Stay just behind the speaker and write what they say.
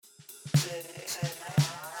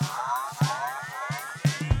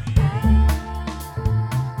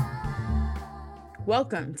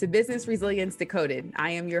Welcome to Business Resilience Decoded.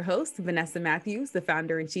 I am your host, Vanessa Matthews, the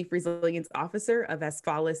founder and chief resilience officer of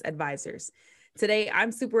Asphalis Advisors. Today,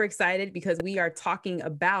 I'm super excited because we are talking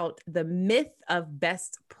about the myth of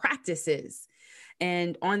best practices.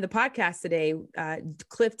 And on the podcast today,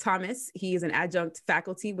 Cliff Thomas, he is an adjunct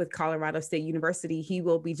faculty with Colorado State University. He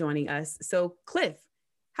will be joining us. So Cliff,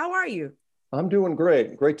 how are you? I'm doing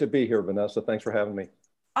great. Great to be here, Vanessa. Thanks for having me.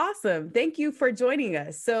 Awesome. Thank you for joining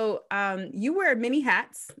us. So you wear many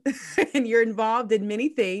hats and you're involved in many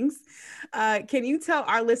things. Can you tell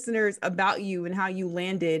our listeners about you and how you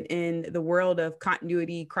landed in the world of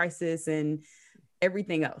continuity, crisis, and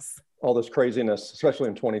everything else? All this craziness, especially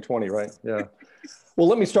in 2020, right? Yeah. Well,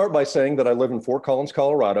 let me start by saying that I live in Fort Collins,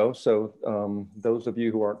 Colorado. So those of you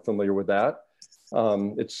who aren't familiar with that,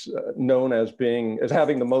 it's known as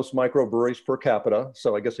having the most microbreweries per capita.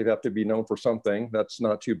 So I guess you'd have to be known for something. That's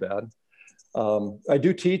not too bad. I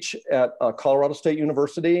do teach at Colorado State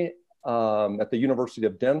University, at the University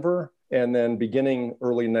of Denver, and then beginning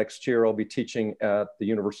early next year, I'll be teaching at the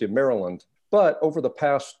University of Maryland. But over the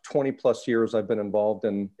past 20 plus years, I've been involved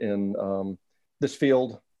in this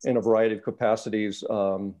field in a variety of capacities.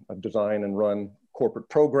 I've designed and run corporate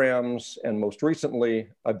programs, and most recently,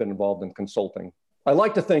 I've been involved in consulting. I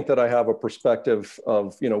like to think that I have a perspective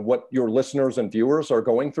of, what your listeners and viewers are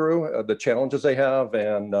going through, the challenges they have,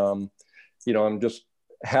 and I'm just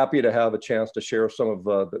happy to have a chance to share some of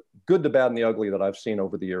the good, the bad, and the ugly that I've seen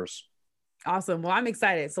over the years. Awesome. Well, I'm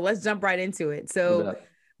excited. So let's jump right into it. So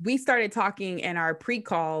we started talking in our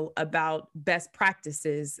pre-call about best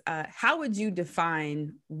practices. How would you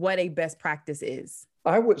define what a best practice is?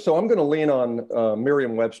 So I'm going to lean on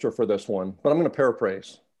Merriam-Webster for this one, but I'm going to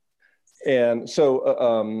paraphrase. And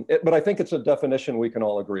so, but I think it's a definition we can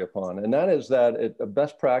all agree upon. And that is that a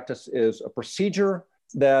best practice is a procedure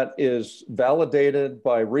that is validated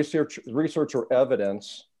by research or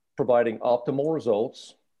evidence, providing optimal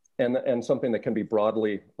results and something that can be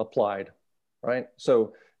broadly applied, right?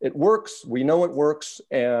 So it works, we know it works,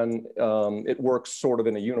 and it works sort of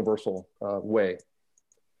in a universal way.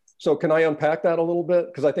 So can I unpack that a little bit?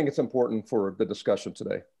 Because I think it's important for the discussion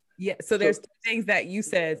today. Yeah, so there's two things that you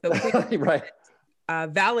said. So right.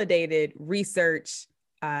 Validated research.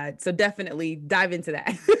 So definitely dive into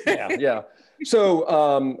that. Yeah. So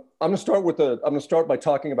I'm going to start by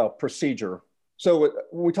talking about procedure. So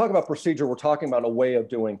when we talk about procedure, we're talking about a way of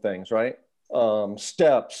doing things, right?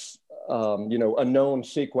 Steps, a known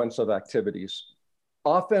sequence of activities.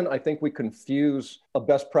 Often, I think we confuse a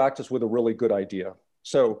best practice with a really good idea.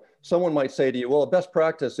 So someone might say to you, well, a best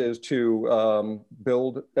practice is to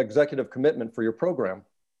build executive commitment for your program.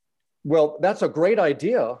 Well, that's a great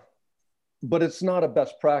idea, but it's not a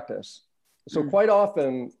best practice. So quite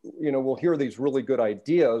often, we'll hear these really good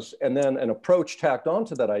ideas and then an approach tacked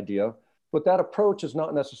onto that idea, but that approach is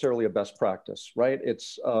not necessarily a best practice, right?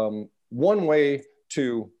 It's one way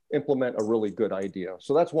to implement a really good idea.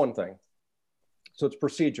 So that's one thing. So it's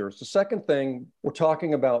procedures. The second thing, we're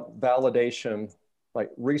talking about validation, like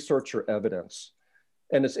research or evidence.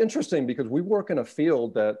 And it's interesting because we work in a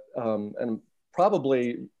field that, and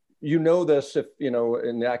probably this if,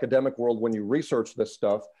 in the academic world, when you research this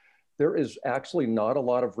stuff, there is actually not a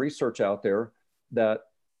lot of research out there that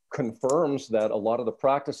confirms that a lot of the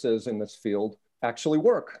practices in this field actually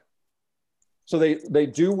work. So they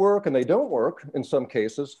do work and they don't work in some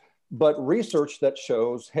cases, but research that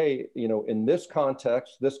shows, hey, in this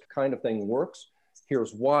context, this kind of thing works.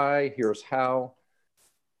 Here's why, here's how.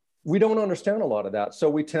 We don't understand a lot of that. So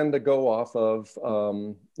we tend to go off of,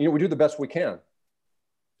 we do the best we can.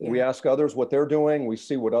 Yeah. We ask others what they're doing. We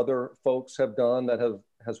see what other folks have done that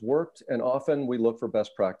has worked. And often we look for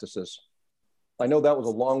best practices. I know that was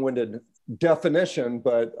a long-winded definition,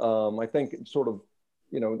 but I think it's sort of,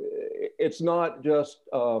 it's not just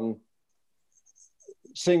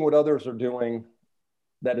seeing what others are doing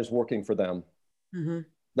that is working for them. Mm-hmm.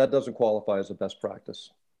 That doesn't qualify as a best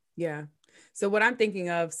practice. Yeah. So what I'm thinking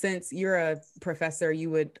of, since you're a professor, you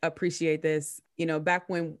would appreciate this, back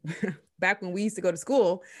when we used to go to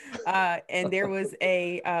school and there was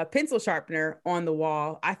a pencil sharpener on the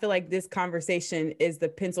wall. I feel like this conversation is the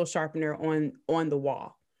pencil sharpener on the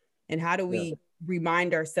wall. And how do we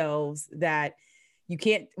remind ourselves that you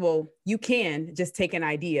can just take an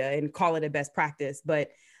idea and call it a best practice,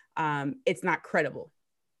 but it's not credible.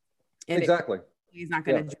 And exactly. It's not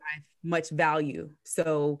going to drive much value.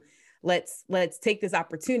 So let's take this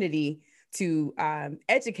opportunity to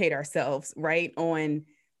educate ourselves, right, on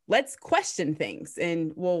let's question things.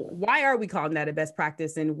 And well, why are we calling that a best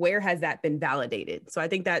practice, and where has that been validated? So I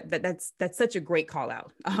think that's such a great call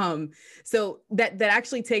out. So that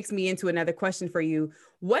actually takes me into another question for you.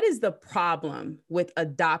 What is the problem with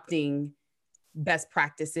adopting best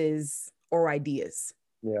practices or ideas?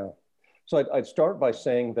 Yeah. So I'd start by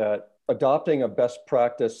saying that adopting a best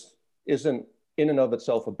practice isn't in and of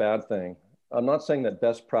itself a bad thing. I'm not saying that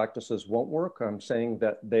best practices won't work. I'm saying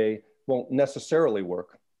that they won't necessarily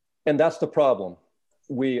work. And that's the problem.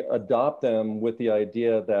 We adopt them with the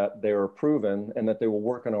idea that they are proven and that they will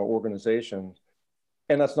work in our organization.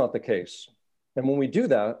 And that's not the case. And when we do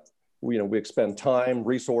that, we expend time,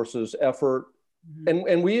 resources, effort,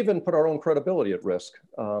 and we even put our own credibility at risk.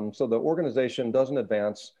 So the organization doesn't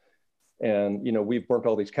advance. And we've burnt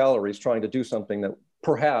all these calories trying to do something that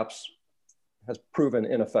perhaps has proven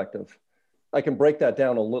ineffective. I can break that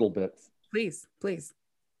down a little bit. Please.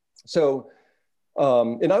 So,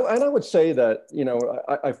 and I would say that,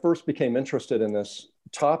 I first became interested in this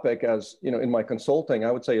topic as, in my consulting.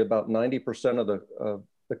 I would say about 90% of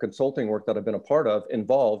the consulting work that I've been a part of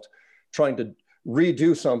involved trying to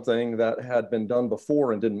redo something that had been done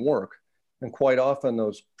before and didn't work. And quite often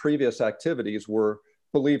those previous activities were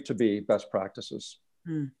believed to be best practices.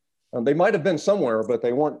 They might have been somewhere, but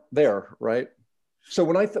they weren't there, right? So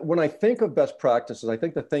when I think of best practices, I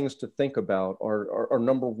think the things to think about are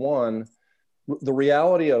number one, the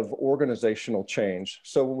reality of organizational change.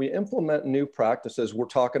 So when we implement new practices, we're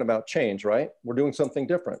talking about change, right? We're doing something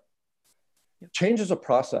different. Yep. Change is a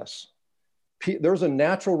process. There's a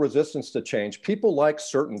natural resistance to change. People like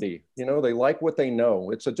certainty. They like what they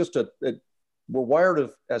know. We're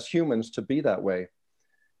wired as humans to be that way.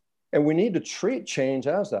 And we need to treat change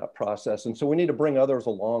as that process. And so we need to bring others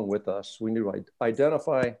along with us. We need to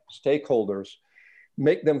identify stakeholders,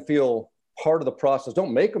 make them feel part of the process.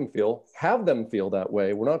 Don't make them feel, have them feel that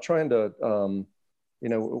way. We're not trying to,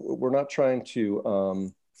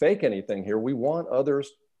 fake anything here. We want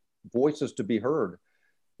others' voices to be heard.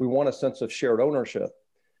 We want a sense of shared ownership.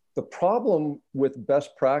 The problem with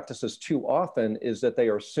best practices too often is that they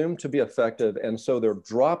are assumed to be effective. And so they're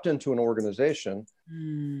dropped into an organization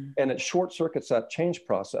and it short circuits that change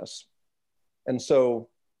process. And so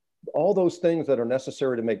all those things that are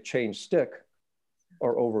necessary to make change stick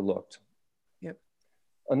are overlooked. Yep.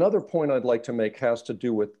 Another point I'd like to make has to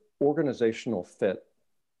do with organizational fit.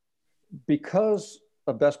 Because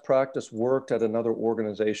a best practice worked at another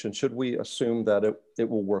organization, should we assume that it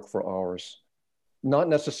will work for ours? Not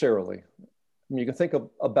necessarily. You can think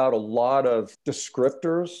about a lot of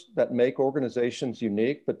descriptors that make organizations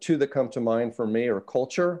unique, but two that come to mind for me are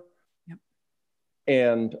culture. Yep.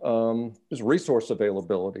 And just resource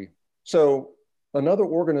availability. So another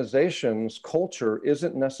organization's culture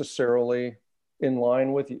isn't necessarily in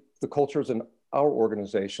line with the cultures in our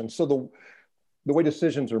organization. So the way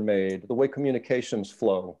decisions are made, the way communications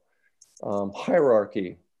flow,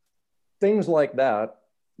 hierarchy, things like that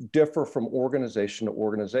differ from organization to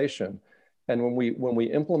organization. And when we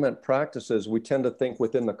implement practices, we tend to think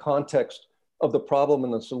within the context of the problem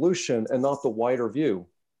and the solution and not the wider view.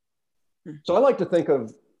 So I like to think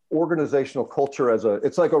of organizational culture as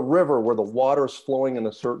it's like a river where the water's flowing in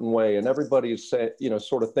a certain way and everybody's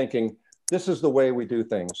sort of thinking, this is the way we do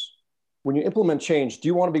things. When you implement change, do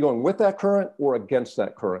you want to be going with that current or against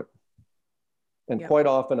that current? And yep. Quite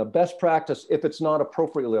often a best practice, if it's not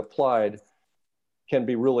appropriately applied, can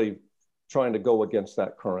be really trying to go against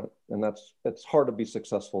that current. And it's hard to be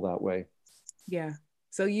successful that way. Yeah.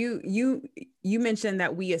 So you mentioned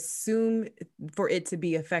that we assume for it to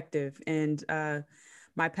be effective. And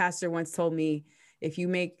my pastor once told me, if you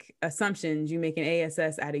make assumptions, you make an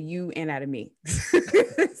ASS out of you and out of me.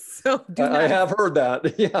 So I have heard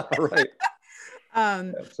that. Yeah, right.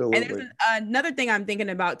 Absolutely. And there's another thing I'm thinking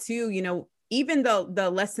about too, even though the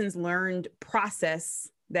lessons learned process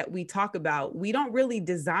that we talk about, we don't really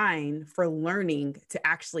design for learning to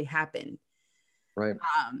actually happen. Right.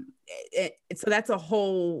 So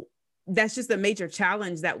that's just a major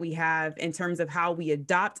challenge that we have in terms of how we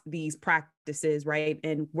adopt these practices, right?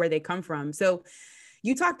 And where they come from. So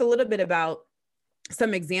you talked a little bit about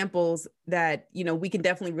some examples that, we can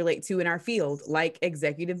definitely relate to in our field, like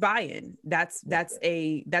executive buy-in. That's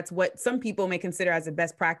what some people may consider as a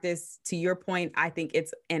best practice. To your point, I think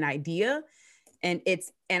it's an idea. And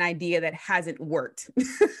it's an idea that hasn't worked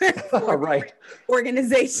for right.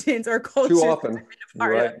 organizations or cultures. Too often.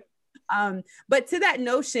 Right. But to that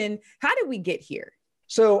notion, how did we get here?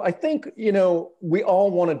 So I think, we all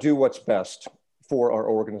want to do what's best for our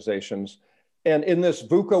organizations. And in this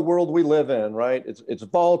VUCA world we live in, right? It's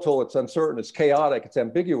volatile, it's uncertain, it's chaotic, it's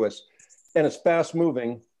ambiguous, and it's fast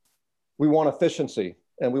moving. We want efficiency.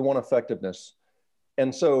 and we want effectiveness.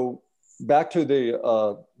 And so back to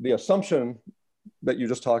the assumption that you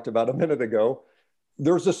just talked about a minute ago,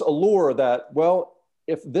 there's this allure that, well,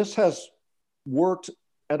 if this has worked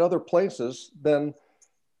at other places, then,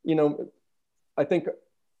 you know, I think,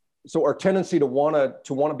 so our tendency to want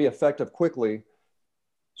to be effective quickly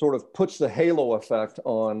sort of puts the halo effect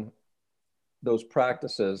on those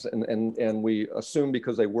practices, and we assume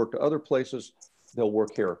because they work to other places, they'll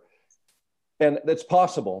work here. And it's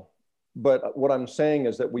possible, but what I'm saying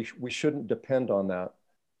is that we shouldn't depend on that.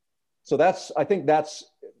 So I think that's,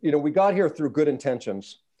 you know, we got here through good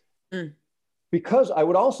intentions. Because I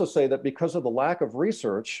would also say that because of the lack of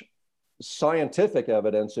research, scientific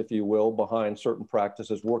evidence, if you will, behind certain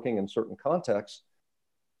practices working in certain contexts,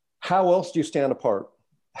 how else do you stand apart?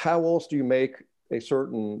 How else do you make a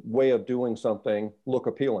certain way of doing something look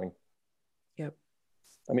appealing? Yep.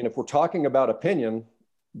 I mean, if we're talking about opinion,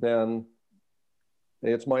 then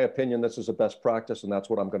it's my opinion this is a best practice, and that's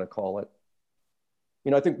what I'm going to call it.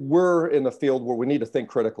 You know, I think we're in the field where we need to think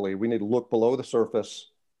critically. We need to look below the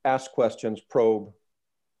surface, ask questions, probe,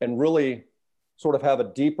 and really sort of have a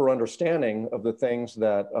deeper understanding of the things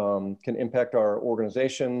that can impact our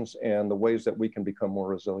organizations and the ways that we can become more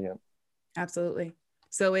resilient. Absolutely.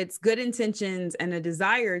 So it's good intentions and a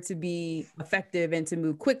desire to be effective and to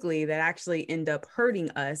move quickly that actually end up hurting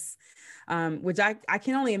us, which I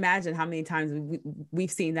can only imagine how many times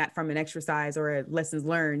we've seen that from an exercise or a lessons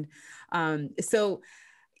learned. So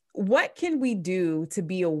what can we do to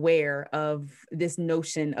be aware of this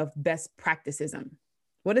notion of best practicism?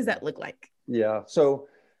 What does that look like? Yeah. So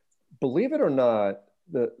believe it or not,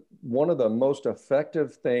 one of the most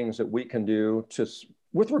effective things that we can do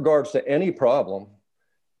with regards to any problem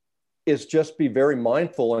is just be very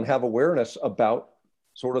mindful and have awareness about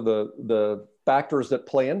sort of the factors that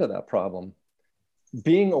play into that problem.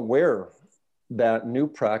 Being aware that new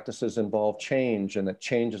practices involve change and that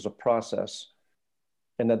change is a process,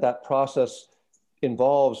 and that process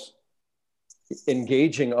involves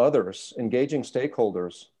engaging others, engaging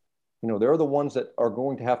stakeholders. You know, they're the ones that are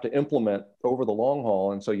going to have to implement over the long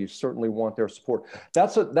haul, and so you certainly want their support.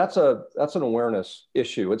 That's an awareness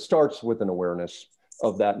issue. It starts with an awareness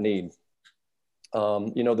of that need.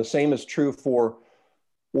 You know, the same is true for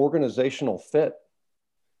organizational fit.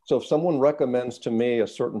 So if someone recommends to me a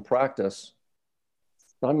certain practice,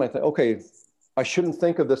 I might think, okay, I shouldn't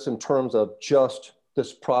think of this in terms of just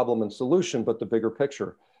this problem and solution, but the bigger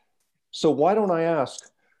picture. So why don't I ask,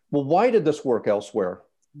 well, why did this work elsewhere?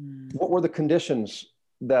 What were the conditions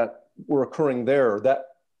that were occurring there that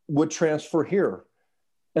would transfer here?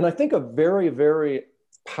 And I think a very, very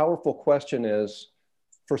powerful question is,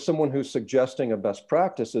 for someone who's suggesting a best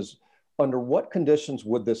practice, is under what conditions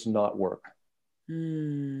would this not work?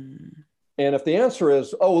 And if the answer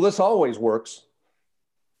is, oh, well, this always works,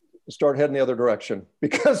 start heading the other direction,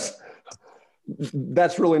 because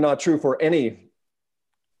that's really not true for anything.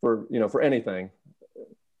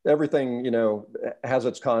 Everything, you know, has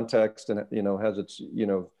its context and, you know, has its, you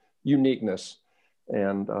know, uniqueness,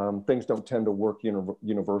 and things don't tend to work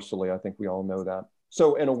universally. I think we all know that.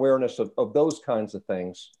 So an awareness of those kinds of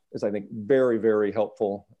things is, I think, very, very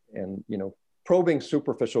helpful. And, you know, probing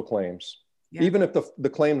superficial claims, even if the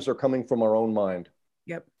claims are coming from our own mind.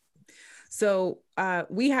 Yep. So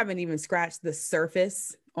we haven't even scratched the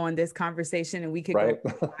surface on this conversation, and we could go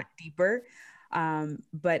a lot deeper.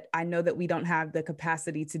 But I know that we don't have the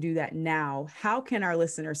capacity to do that now. How can our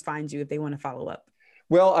listeners find you if they want to follow up?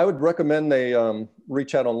 Well, I would recommend they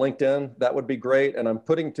reach out on LinkedIn. That would be great. And I'm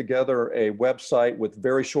putting together a website with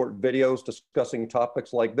very short videos discussing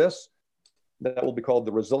topics like this. That will be called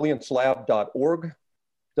theresiliencelab.org.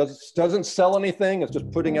 Doesn't sell anything. It's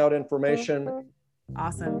just putting out information.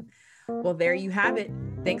 Awesome. Well, there you have it.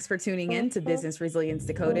 Thanks for tuning in to Business Resilience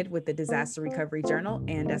Decoded with the Disaster Recovery Journal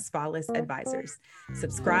and Asfalis Advisors.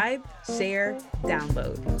 Subscribe, share,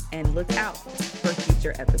 download, and look out for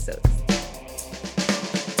future episodes.